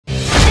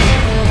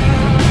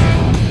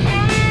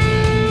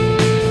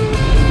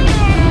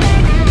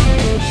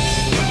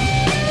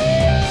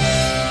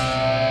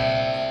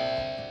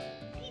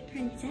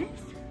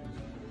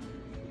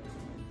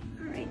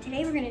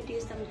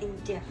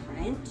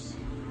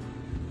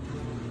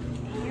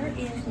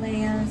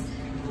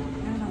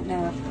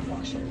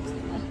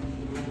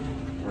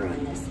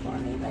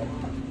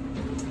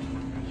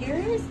Here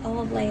is all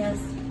of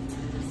Leia's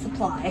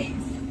supplies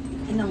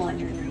in the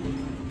laundry room.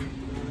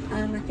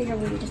 I figured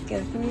we would just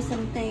go through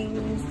some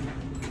things.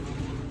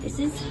 This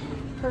is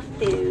her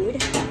food.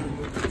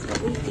 That's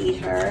what we feed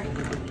her.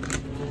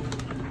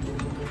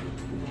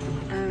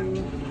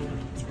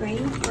 It's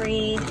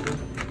grain-free.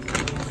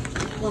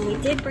 When we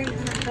did bring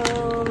her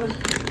home,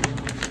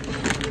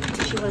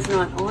 she was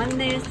not on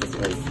this. This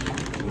was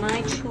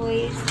my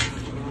choice.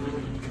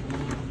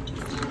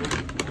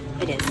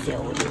 It is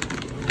sealed.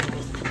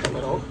 Just put the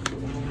little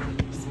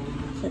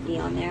slippy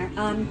on there.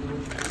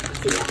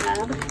 So you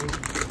have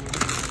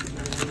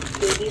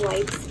baby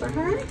wipes for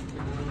her,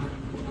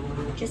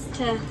 just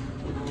to,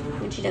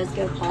 when she does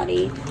go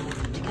potty,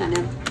 to kind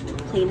of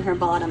clean her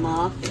bottom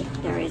off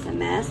if there is a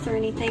mess or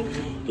anything.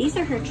 These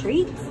are her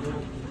treats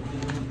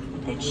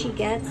that she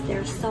gets.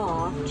 They're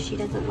soft. She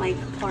doesn't like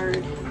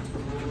hard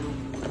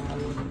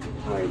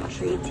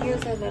treats.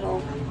 Here's our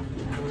little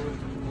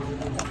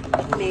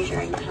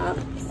measuring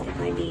cups if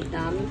I need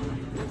them.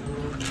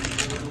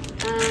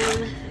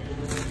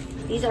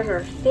 These are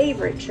her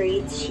favorite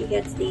treats. She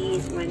gets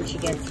these when she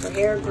gets her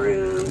hair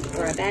groomed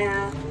or a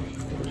bath,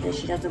 because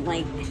she doesn't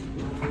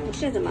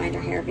mind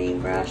her hair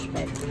being brushed,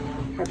 but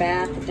her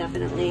bath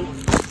definitely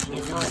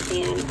is not a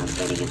fan of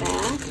getting a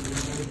bath.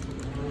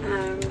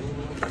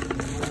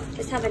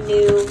 Just have a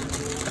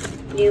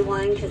new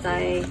one because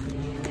I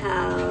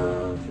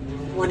have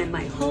one in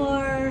my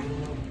car,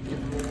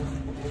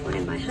 one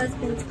in my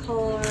husband's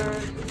car.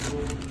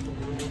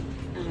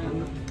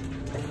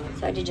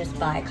 So I did just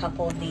buy a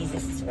couple of these.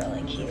 This is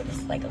really cute. This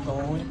is like a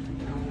gold.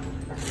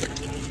 Let's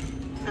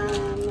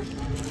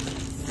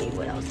see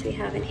what else we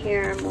have in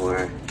here.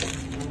 More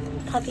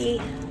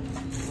puppy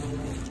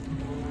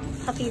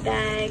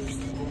bags.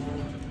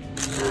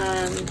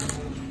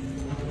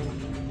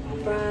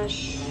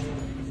 Brush.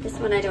 This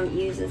one I don't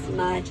use as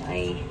much.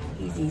 I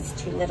use these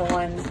two little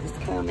ones, this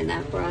comb and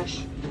that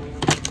brush.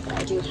 But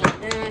I do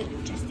have that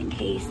just in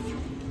case.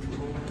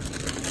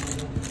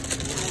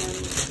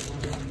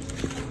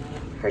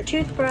 Her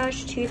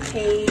toothbrush,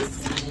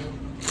 toothpaste,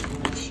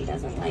 she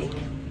doesn't like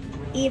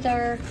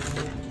either.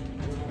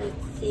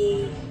 Let's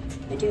see,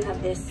 I do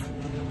have this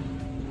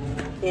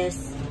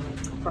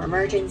for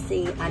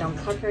emergency. I don't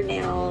cut her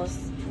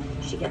nails.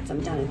 She gets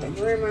them done at the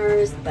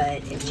groomers,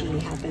 but if she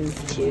happens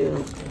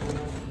to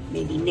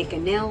maybe nick a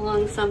nail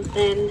on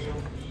something.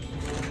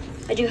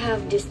 I do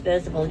have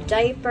disposable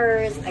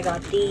diapers. I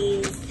got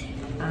these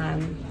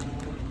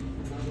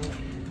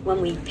when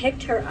we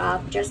picked her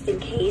up, just in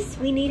case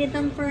we needed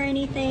them for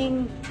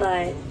anything,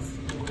 but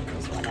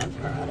here's one of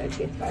her other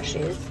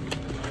toothbrushes.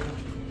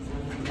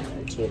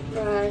 Another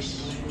toothbrush.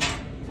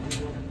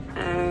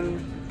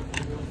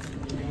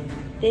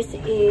 This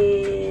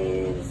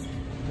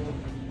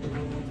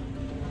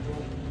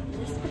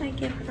what I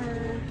give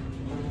her?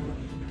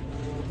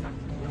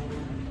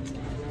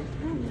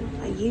 I don't know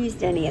if I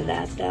used any of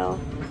that though.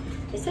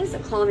 It says a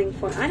calming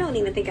form. I don't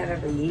even think I've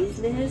ever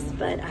used this,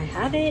 but I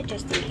have it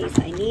just in case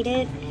I need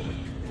it.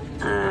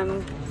 I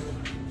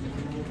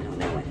don't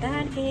know what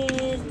that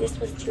is. This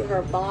was to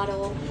her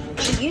bottle.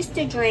 She used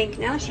to drink,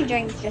 now she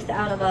drinks just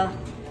out of a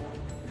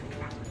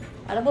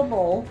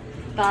bowl.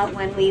 But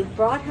when we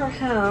brought her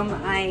home,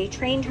 I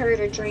trained her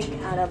to drink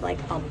out of like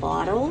a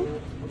bottle.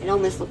 It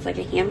almost looks like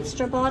a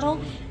hamster bottle.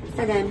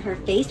 So then her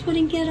face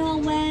wouldn't get all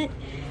wet.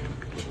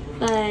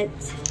 But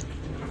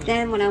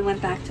then when I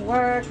went back to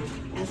work,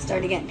 I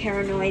started getting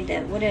paranoid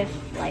that what if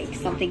like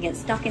something gets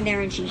stuck in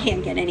there and she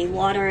can't get any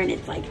water and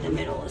it's like the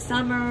middle of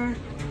summer.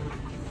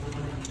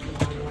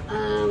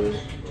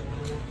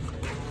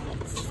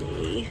 Let's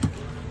see.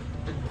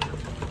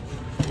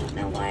 I don't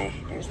know why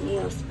there's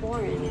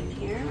Neosporin in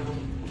here.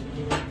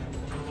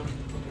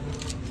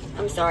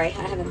 I'm sorry,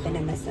 I haven't been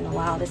in this in a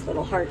while. This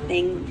little heart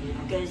thing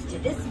goes to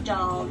this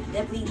dog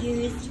that we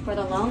used for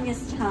the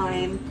longest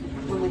time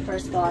when we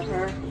first got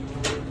her.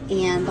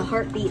 And the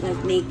heartbeat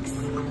like makes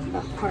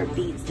the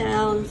heartbeat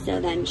sound, so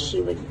then she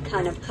would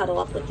kind of cuddle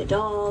up with the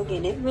dog,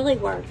 and it really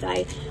worked.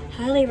 I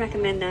highly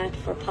recommend that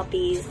for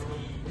puppies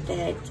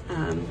that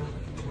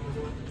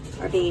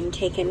are being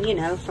taken, you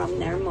know, from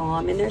their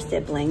mom and their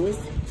siblings.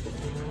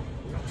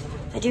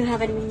 I do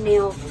have a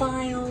nail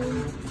file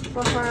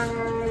for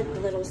her, a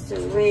little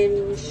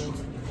syringe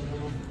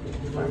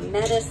for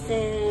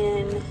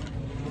medicine.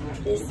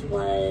 This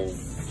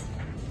was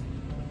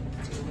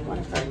one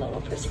of her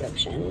little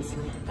prescriptions.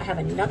 I have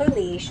another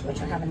leash,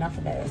 which I have enough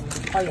of those.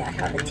 Oh yeah, I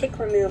have a tick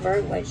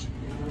remover, which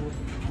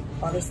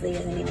obviously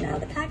isn't even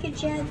out of the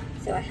package yet,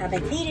 so I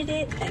haven't needed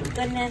it, thank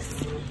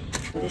goodness.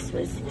 This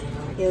was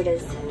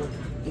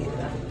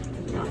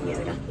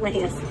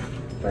Leia's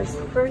first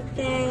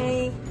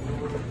birthday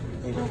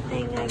little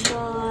thing I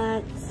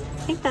got.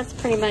 I think that's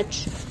pretty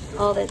much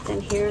all that's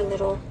in here.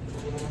 Little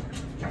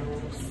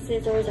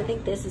scissors. I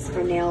think this is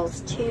for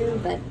nails too,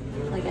 but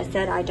like I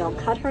said, I don't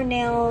cut her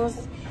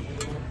nails.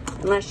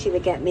 Unless she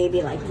would get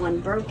maybe like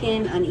one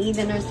broken,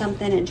 uneven or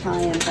something and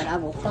try and, but I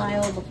will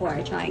file before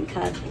I try and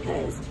cut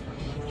because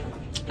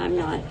I'm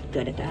not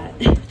good at that.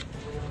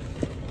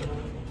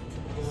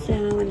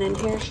 So, and then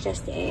here's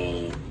just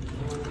a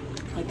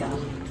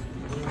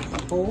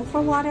bowl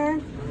for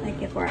water,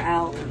 like if we're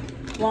out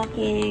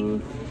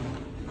walking,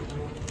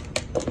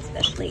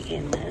 especially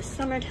in the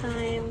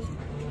summertime.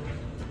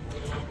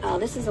 Oh,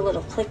 this is a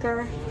little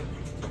clicker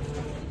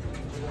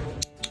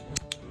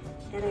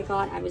that I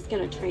got. I was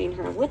gonna train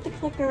her with the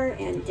clicker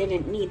and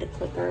didn't need the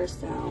clicker,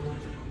 so.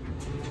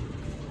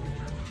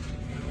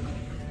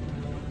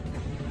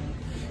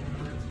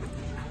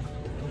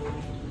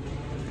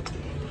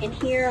 In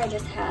here, I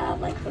just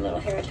have like her little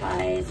hair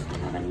ties. I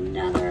have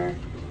another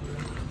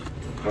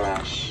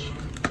brush,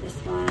 this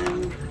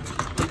one,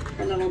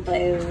 her little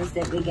bows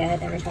that we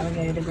get every time we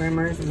go to the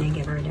groomers and they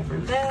give her a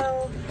different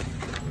bow.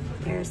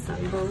 There's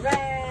some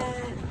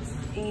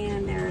barrettes,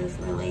 and there's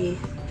really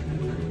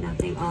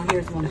nothing. Oh,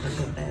 here's one of her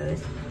good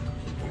bows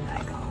that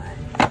I got.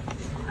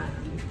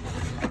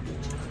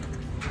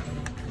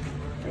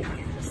 But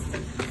yes,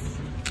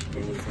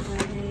 those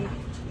away.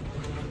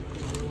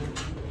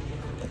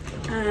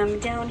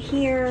 Down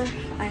here,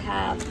 I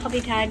have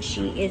puppy pad.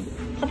 She is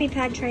puppy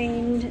pad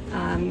trained.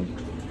 I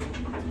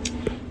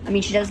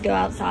mean, she does go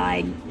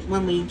outside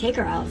when we take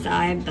her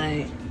outside,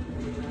 but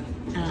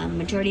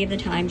majority of the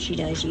time she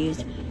does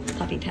use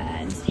puppy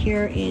pads.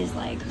 Here is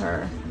like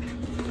her,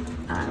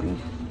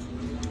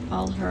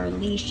 all her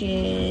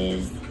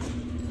leashes,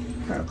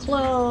 her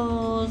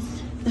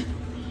clothes.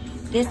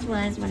 This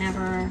was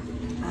whenever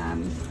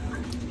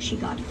she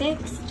got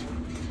fixed,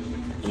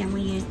 and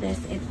we use this,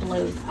 it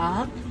blows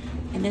up.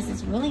 And this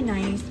is really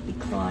nice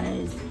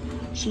because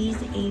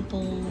she's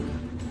able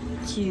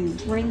to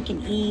drink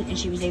and eat, and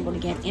she was able to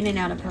get in and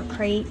out of her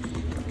crate,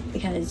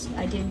 because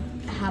I did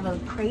have a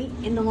crate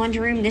in the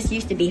laundry room. This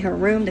used to be her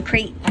room. The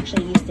crate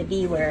actually used to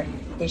be where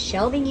the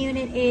shelving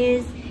unit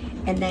is,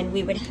 and then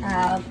we would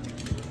have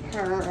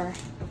her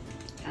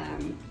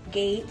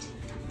gate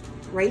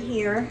right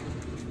here.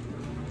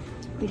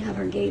 We'd have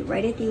her gate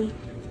right at the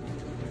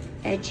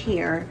edge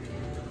here.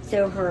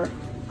 So her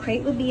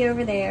crate would be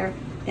over there.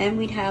 Then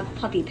we'd have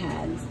puppy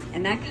pads,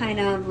 and that kind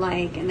of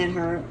like, and then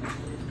her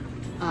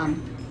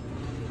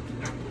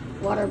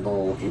water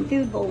bowl and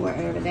food bowl were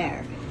over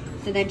there.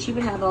 So then she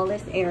would have all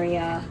this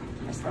area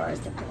as far as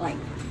to, like,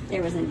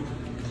 there wasn't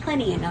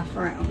plenty enough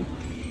room.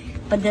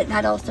 But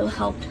that also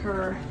helped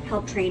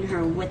train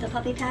her with the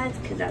puppy pads,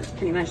 because that's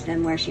pretty much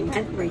then where she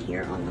went, right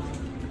here on the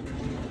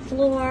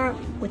floor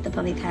with the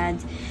puppy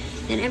pads.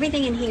 And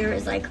everything in here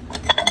is like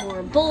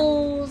more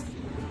bowls,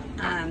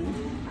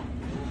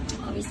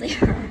 obviously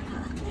her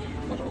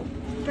little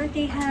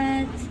birthday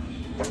hats,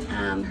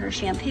 her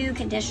shampoo,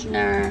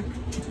 conditioner,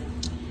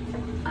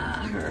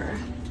 her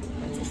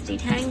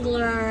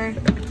detangler,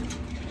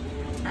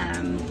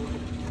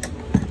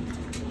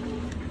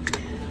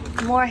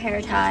 more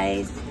hair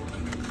ties.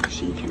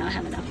 She cannot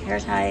have enough hair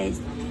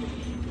ties.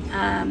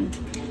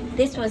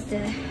 This was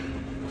to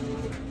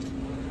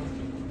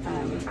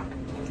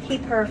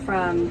keep her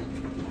from,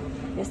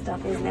 this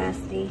stuff is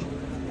nasty,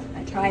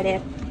 I tried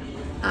it,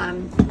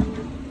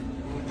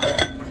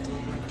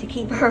 to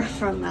keep her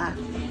from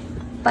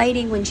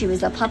biting when she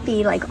was a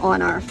puppy, like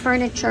on our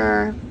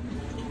furniture,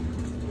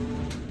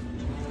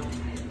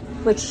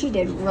 which she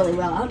did really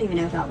well. I don't even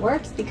know if that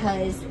works,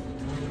 because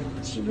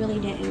she really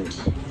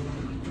didn't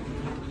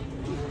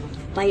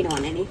bite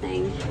on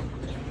anything.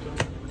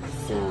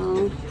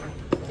 So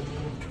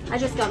I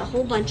just got a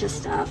whole bunch of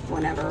stuff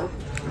whenever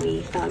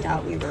we found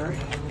out we were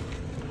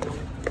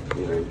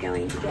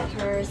going to get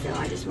her, so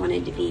I just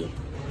wanted to be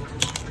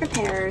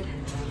prepared.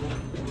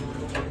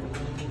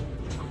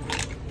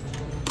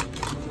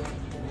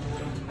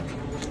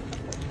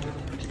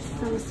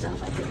 Some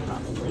stuff I could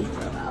probably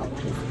throw out,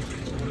 because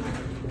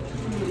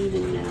I don't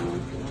even know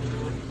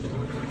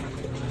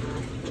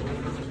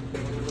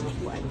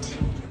what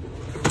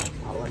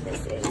all of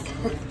this is.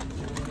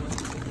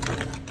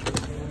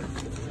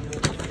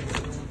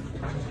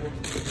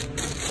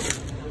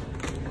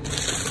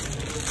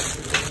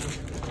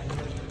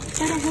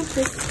 But I hope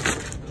this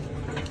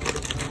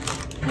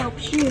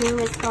helps you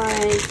as far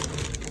as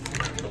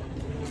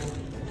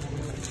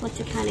what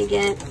to kind of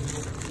get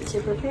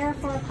to prepare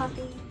for a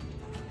puppy.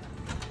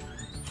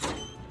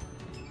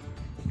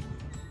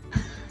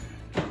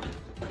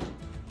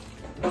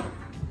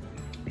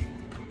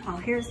 Oh,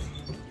 here's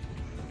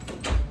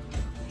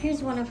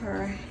one of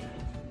her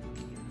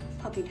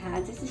puppy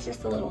pads. This is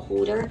just a little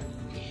holder.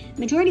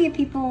 Majority of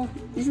people,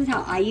 this is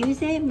how I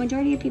use it.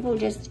 Majority of people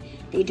just,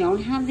 they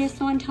don't have this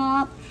on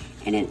top,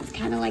 and it's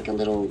kind of like a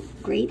little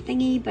grate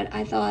thingy, but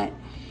I thought,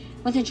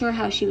 wasn't sure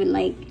how she would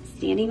like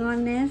standing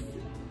on this.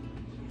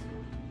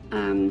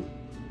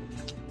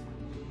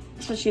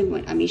 Especially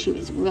when, I mean, she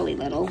was really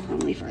little when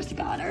we first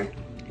got her.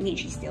 I mean,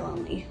 she's still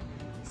only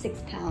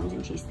 6 pounds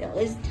and she still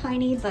is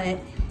tiny, but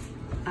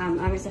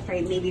I was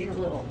afraid maybe her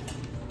little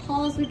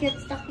paws would get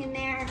stuck in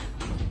there.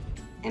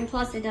 And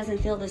plus it doesn't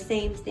feel the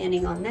same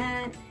standing on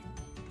that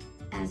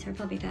as her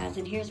puppy pads.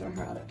 And here's where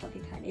her other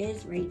puppy pad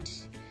is,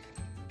 right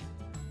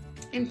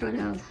in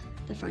front of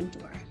the front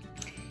door.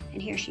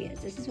 And here she is.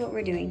 This is what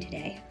we're doing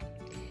today.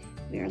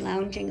 We are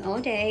lounging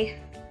all day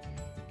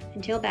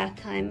until bath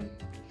time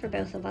for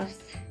both of us.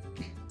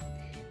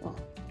 Well,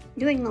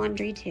 doing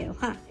laundry too,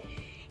 huh?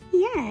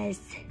 Yes.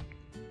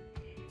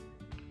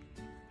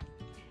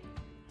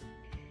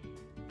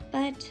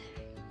 But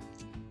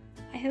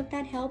I hope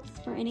that helps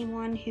for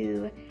anyone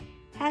who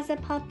has a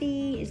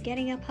puppy, is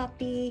getting a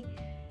puppy.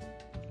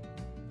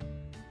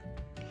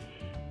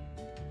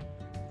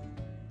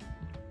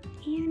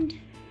 And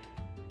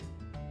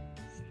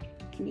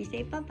can you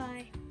say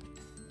bye-bye?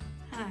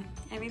 Hi,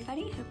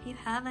 everybody. Hope you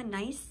have a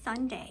nice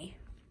Sunday.